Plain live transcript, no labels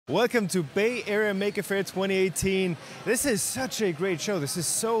Welcome to Bay Area Maker Faire 2018. This is such a great show. This is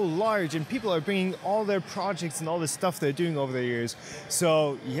so large and people are bringing all their projects and all the stuff they're doing over the years.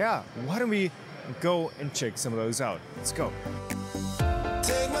 So yeah, why don't we go and check some of those out. Let's go.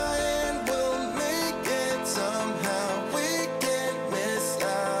 Take my hand, we'll make it somehow. We can't miss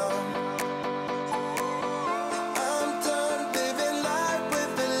out. I'm done living life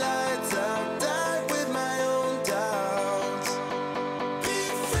with the lights out. Die with my own doubts. Be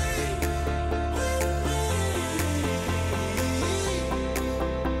free with me.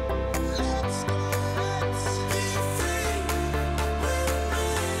 Let's be free with me.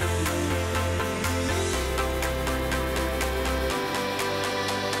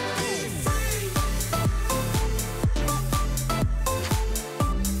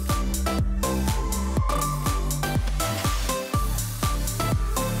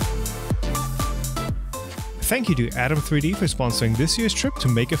 Thank you to Adam 3D for sponsoring this year's trip to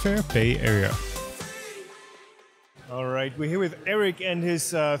Maker Faire Bay Area. All right, we're here with Eric and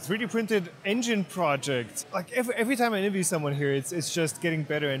his 3D printed engine project. Like every time I interview someone here, it's just getting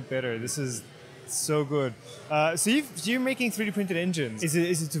better and better. This is so good. So you're making 3D printed engines.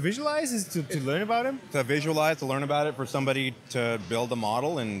 Is it to visualize? Is it to learn about them? To visualize, to learn about it, for somebody to build a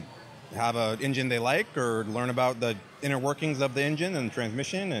model and have an engine they like, or learn about the inner workings of the engine and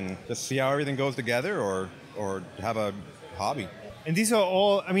transmission and just see how everything goes together, or have a hobby. And these are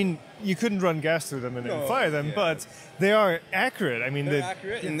all, I mean, you couldn't run gas through them and then fire them, yeah. But they are accurate. I mean, they're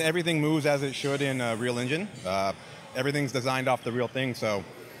accurate, and everything moves as it should in a real engine. Everything's designed off the real thing, so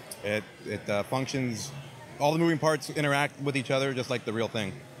it functions. All the moving parts interact with each other just like the real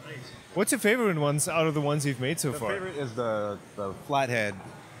thing. What's your favorite ones out of the ones you've made so The far? favorite is the flathead,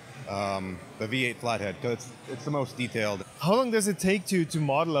 the V8 flathead, because it's the most detailed. How long does it take to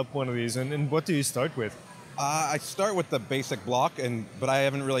model up one of these, and what do you start with? I start with the basic block, but I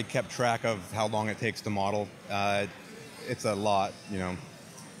haven't really kept track of how long it takes to model. It's a lot, you know,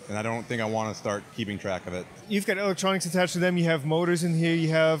 and I don't think I want to start keeping track of it. You've got electronics attached to them, you have motors in here, you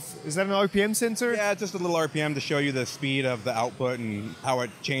have, is that an RPM sensor? Yeah, just a little RPM to show you the speed of the output and how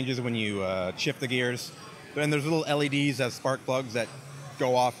it changes when you shift the gears. And there's little LEDs as spark plugs that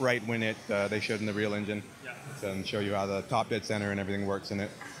go off right when they should in the real engine. Yeah. And show you how the top dead center and everything works in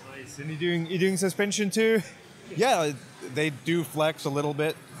it. Nice. And you're doing suspension too? Yeah, they do flex a little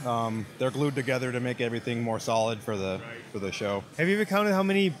bit. They're glued together to make everything more solid for the show. Have you ever counted how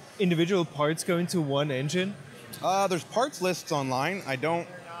many individual parts go into one engine? There's parts lists online. I don't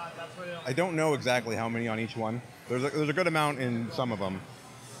know exactly how many on each one. There's a good amount in some of them.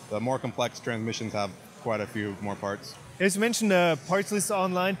 The more complex transmissions have quite a few more parts. As you mentioned, parts lists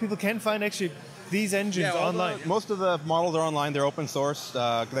online. People can find actually these engines online. Most of the models are online. They're open source.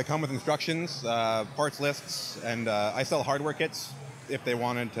 They come with instructions, parts lists, and I sell hardware kits if they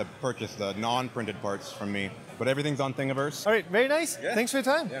wanted to purchase the non-printed parts from me. But everything's on Thingiverse. All right, very nice. Yeah. Thanks for your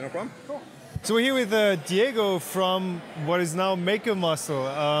time. Yeah, no problem. Cool. So we're here with Diego from what is now Maker Muscle.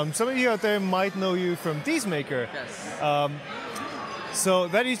 Some of you out there might know you from Maker. Yes. So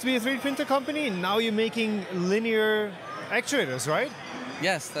that used to be a 3D printer company, and now you're making linear actuators, right?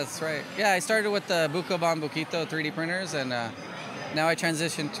 Yes, that's right. Yeah, I started with the Bukoban Bukito 3D printers, and now I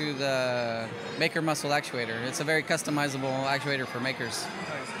transitioned to the Maker Muscle actuator. It's a very customizable actuator for makers.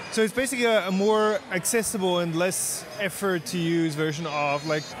 So it's basically a more accessible and less effort to use version of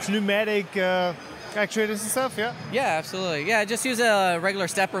like pneumatic actuators and stuff, yeah? Yeah, absolutely. Yeah, I just use regular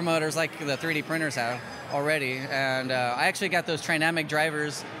stepper motors like the 3D printers have already, and I actually got those Trinamic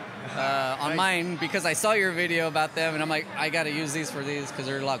drivers on mine because I saw your video about them, and I'm like, I got to use these for these because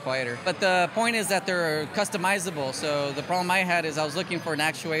they're a lot quieter. But the point is that they're customizable. So the problem I had is I was looking for an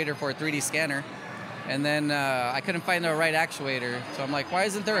actuator for a 3D scanner, and then I couldn't find the right actuator. So I'm like, why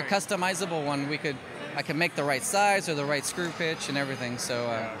isn't there a customizable one? I can make the right size or the right screw pitch and everything. So,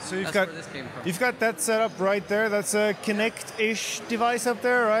 that's where this came from. You've got that set up right there. That's a Kinect-ish device up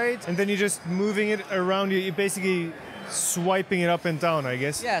there, right? And then you're just moving it around. You're basically swiping it up and down, I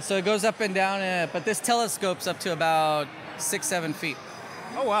guess. Yeah, so it goes up and down, but this telescopes up to about 6-7 feet.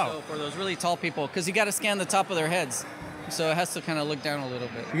 Oh, wow. So for those really tall people, because you got to scan the top of their heads. So it has to kind of look down a little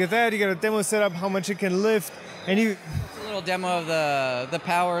bit. You get that, you got a demo set up, how much it can lift, and you... It's a little demo of the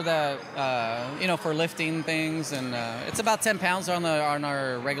power that, for lifting things, and it's about 10 pounds on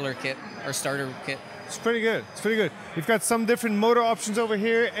our regular kit, our starter kit. It's pretty good, it's pretty good. You've got some different motor options over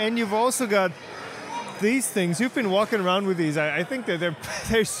here, and you've also got these things. You've been walking around with these. I think that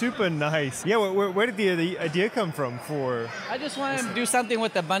they're super nice. Yeah, where did the idea come from for? I just wanted to do something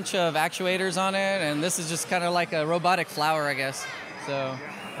with a bunch of actuators on it, and this is just kind of like a robotic flower, I guess. So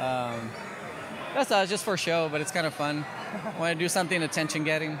That's just for show, but it's kind of fun. Want to do something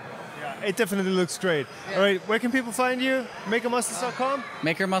attention-getting. It definitely looks great. Yeah. All right, where can people find you? MakerMuscles.com?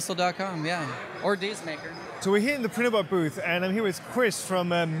 MakerMuscle.com, yeah. Or DeezMaker. So we're here in the Printabot booth, and I'm here with Chris from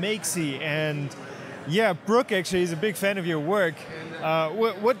Makesy, and yeah, Brooke actually is a big fan of your work.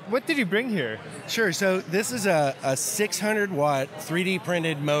 What did you bring here? Sure. So this is a 600 watt 3D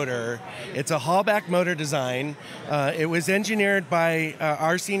printed motor. It's a hallback motor design. It was engineered by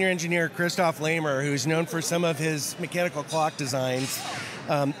our senior engineer, Christoph Lamer, who's known for some of his mechanical clock designs.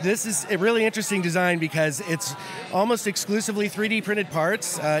 This is a really interesting design because it's almost exclusively 3D printed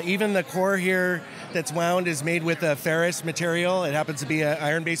parts. Even the core here that's wound is made with a ferrous material. It happens to be an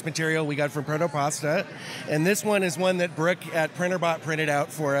iron-based material we got from Protopasta. And this one is one that Brooke at Printerbot printed out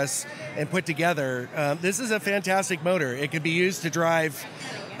for us and put together. This is a fantastic motor. It could be used to drive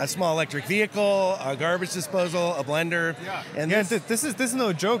a small electric vehicle, a garbage disposal, a blender. Yeah. And this is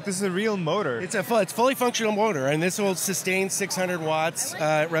no joke. This is a real motor. It's fully functional motor, and this will sustain 600 watts.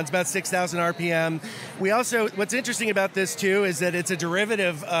 It runs about 6,000 RPM. We also, what's interesting about this too is that it's a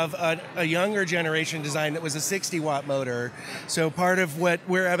derivative of a younger generation design that was a 60 watt motor. So part of what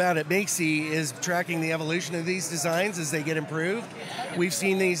we're about at Makesy is tracking the evolution of these designs as they get improved. We've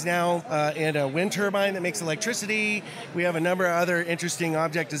seen these now in a wind turbine that makes electricity. We have a number of other interesting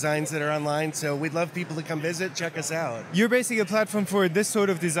object designs that are online, so we'd love people to come visit, check us out. You're basically a platform for this sort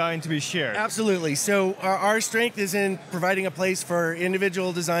of design to be shared. Absolutely. So our strength is in providing a place for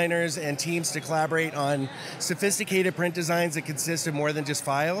individual designers and teams to collaborate on sophisticated print designs that consist of more than just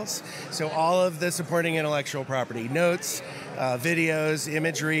files. So all of the supporting intellectual property, notes, videos,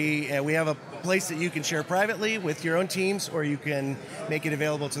 imagery, and we have a place that you can share privately with your own teams, or you can make it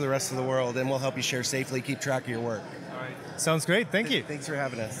available to the rest of the world, and we'll help you share safely, keep track of your work. Sounds great. Thank you. Thanks for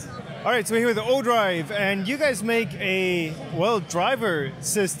having us. All right, so we're here with the O-Drive, and you guys make a, driver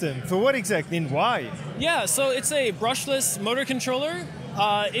system. For what exactly and why? Yeah, so it's a brushless motor controller.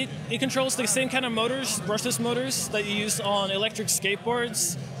 It controls the same kind of motors, brushless motors, that you use on electric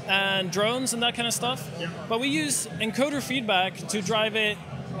skateboards and drones and that kind of stuff. Yeah. But we use encoder feedback to drive it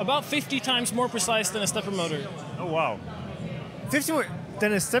about 50 times more precise than a stepper motor. Oh, wow. 50 more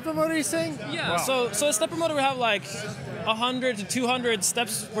than a stepper motor, you're saying? Yeah, wow. So a stepper motor would have like 100 to 200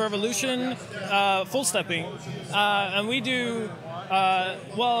 steps per revolution, full stepping. And we do,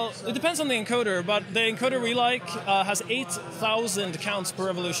 well, it depends on the encoder, but the encoder we like has 8,000 counts per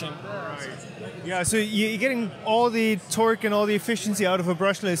revolution. Yeah, so you're getting all the torque and all the efficiency out of a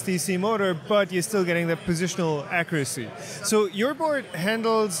brushless DC motor, but you're still getting the positional accuracy. So your board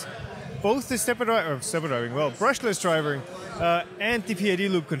handles both the brushless driving and the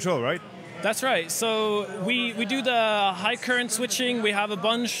PID loop control, right? That's right. So we do the high current switching. We have a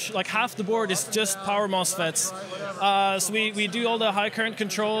bunch, like half the board is just power MOSFETs. So we do all the high current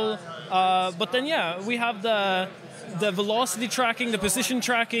control. But then, yeah, we have the velocity tracking, the position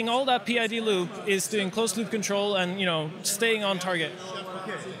tracking, all that PID loop is doing closed loop control and, staying on target.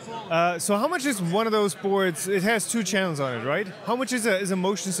 So how much is one of those boards? It has 2 channels on it, right? How much is a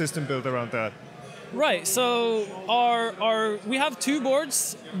motion system built around that? Right, so we have 2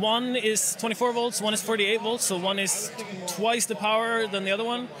 boards. One is 24 volts, one is 48 volts, so one is twice the power than the other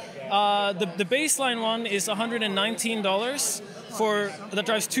one. The baseline one is $119 that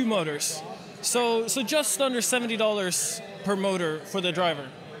drives 2 motors. So just under $70 per motor for the driver.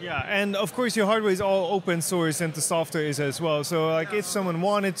 Yeah, and of course your hardware is all open source and the software is as well. So like if someone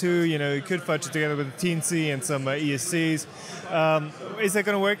wanted to, you could fudge it together with a TNC and some ESCs. Is that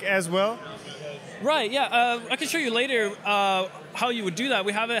going to work as well? Right, yeah. I can show you later how you would do that.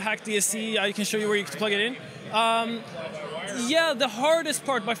 We have a hack DSC. I can show you where you can plug it in. Yeah, the hardest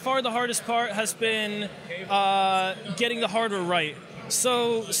part, by far the hardest part, has been getting the hardware right.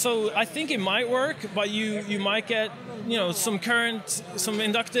 So I think it might work, but you might get some current, some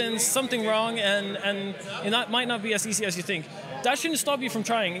inductance, something wrong, and that might not be as easy as you think. That shouldn't stop you from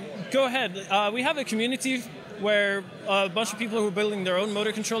trying. Go ahead. We have a community where a bunch of people who are building their own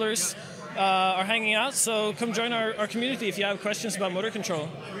motor controllers are hanging out, so come join our community if you have questions about motor control.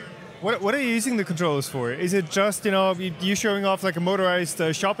 What are you using the controllers for? Is it just, you showing off like a motorized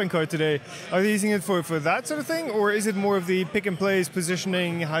shopping cart today? Are they using it for that sort of thing? Or is it more of the pick and place,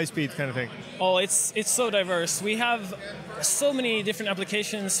 positioning, high speed kind of thing? Oh, it's so diverse. We have so many different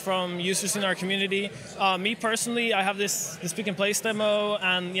applications from users in our community. Me personally, I have this pick and place demo,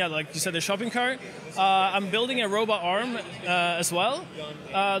 and yeah, like you said, the shopping cart. I'm building a robot arm as well.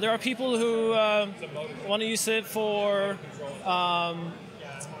 There are people who want to use it for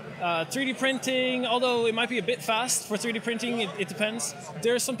 3D printing, although it might be a bit fast for 3D printing, it depends.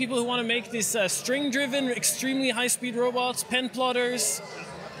 There are some people who want to make these string-driven, extremely high-speed robots, pen plotters.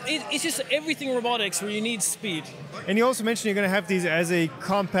 it's just everything robotics where you need speed. And you also mentioned you're going to have these as a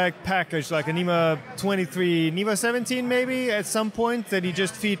compact package, like a NEMA 23, NEMA 17 maybe, at some point, that you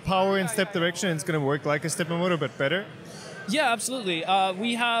just feed power in step direction and it's going to work like a stepper motor, but better? Yeah, absolutely.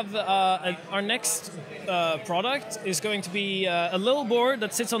 We have our next product is going to be a little board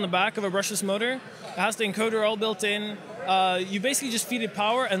that sits on the back of a brushless motor. It has the encoder all built in. You basically just feed it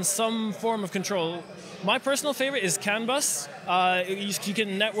power and some form of control. My personal favorite is CAN bus. You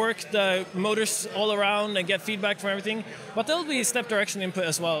can network the motors all around and get feedback from everything, but there'll be step direction input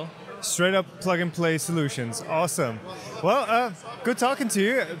as well. Straight up plug and play solutions. Awesome. Well, good talking to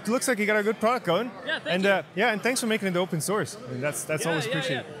you. It looks like you got a good product going. Yeah, thank you. Yeah, and thanks for making it open source. I mean, that's always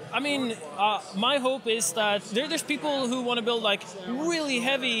appreciated. I mean, my hope is that there's people who want to build like really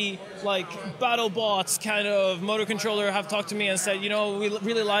heavy, like battle bots kind of motor controller have talked to me and said, you know, we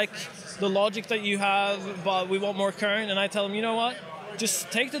really like the logic that you have, but we want more current. And I tell them, you know what?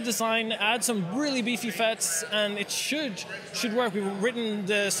 Just take the design, add some really beefy FETs, and it should work. We've written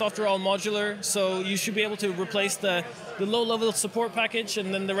the software all modular, so you should be able to replace the low-level support package,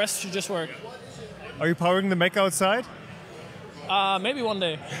 and then the rest should just work. Are you powering the mech outside? Maybe one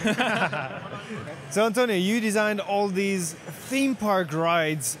day. So, Antonio, you designed all these theme park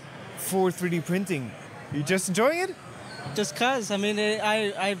rides for 3D printing. You just enjoying it? Just cause. I mean,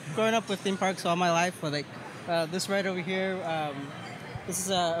 I've grown up with theme parks all my life. But like this ride over here, this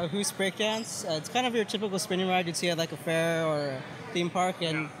is a Hoos breakdance. It's kind of your typical spinning ride you'd see at like a fair or a theme park.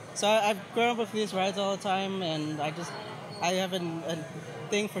 And so I've grown up with these rides all the time, and I have a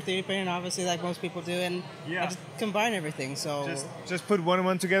thing for 3D printing, obviously, like most people do, and I just combine everything. So just put one and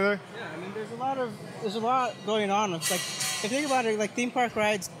one together. Yeah, I mean, there's a lot going on. It's like, if you think about it, like theme park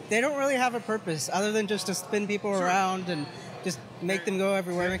rides, they don't really have a purpose other than just to spin people around and just make them go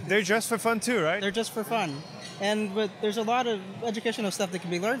everywhere. They're just for fun too, right? They're just for fun, but there's a lot of educational stuff that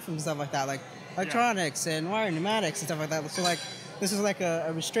can be learned from stuff like that, like electronics and wire pneumatics and stuff like that. So like, this is like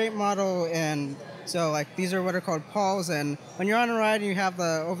a restraint model, and so like these are what are called pawls, and when you're on a ride and you have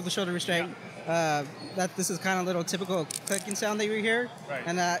the over-the-shoulder restraint, that this is kind of little typical clicking sound that you hear,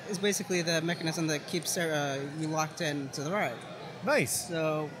 and that is basically the mechanism that keeps you locked in to the ride. Nice.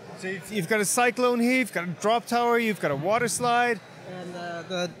 So you've got a cyclone here, you've got a drop tower, you've got a water slide, and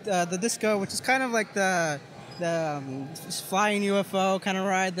the disco, which is kind of like the flying UFO kind of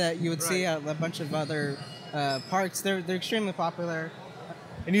ride that you would see at a bunch of other parks. They're extremely popular.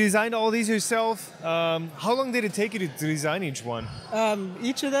 And you designed all these yourself. How long did it take you to design each one?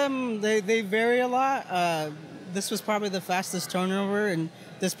 Each of them, they vary a lot. This was probably the fastest turnover, and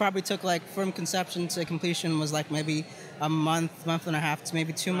this probably took like from conception to completion was like maybe a month and a half to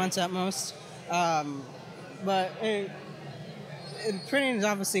maybe 2 months at most. But printing is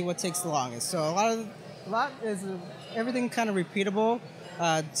obviously what takes the longest. So a lot is everything kind of repeatable.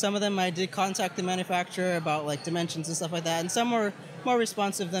 Some of them I did contact the manufacturer about like dimensions and stuff like that, and some were more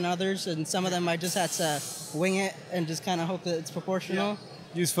responsive than others, and some of them I just had to wing it and just kind of hope that it's proportional.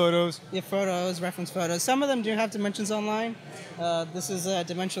 Use photos. Yeah, photos, reference photos. Some of them do have dimensions online. This is a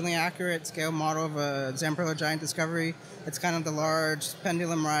dimensionally accurate scale model of a Zamperla Giant Discovery. It's kind of the large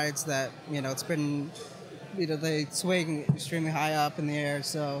pendulum rides that, it's been, they swing extremely high up in the air.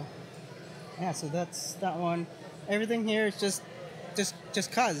 So, yeah, so that's that one. Everything here is just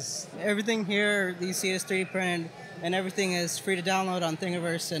cuz. Everything here that you see is 3D printed, and everything is free to download on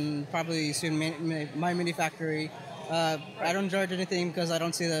Thingiverse and probably soon My Mini Factory. I don't charge anything because I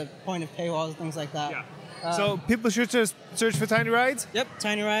don't see the point of paywalls and things like that. Yeah. So people should just search for Tiny Rides? Yep,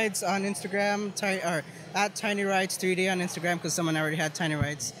 Tiny Rides on Instagram, or at Tiny Rides 3D on Instagram because someone already had Tiny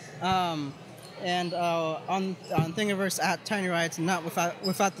Rides. And on Thingiverse at Tiny Rides, not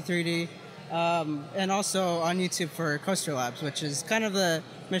without the 3D. And also on YouTube for Coaster Labs, which is kind of the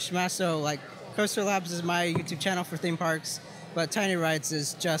mishmash. So like Coaster Labs is my YouTube channel for theme parks, but Tiny Rides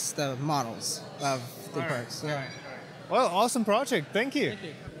is just the models of theme parks. Yeah. Well, awesome project. Thank you. Thank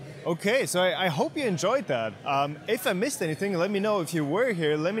you. Okay, so I hope you enjoyed that. If I missed anything, let me know. If you were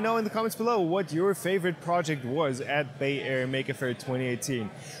here, let me know in the comments below what your favorite project was at Bay Area Maker Faire 2018.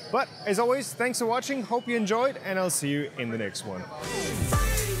 But as always, thanks for watching. Hope you enjoyed, and I'll see you in the next one.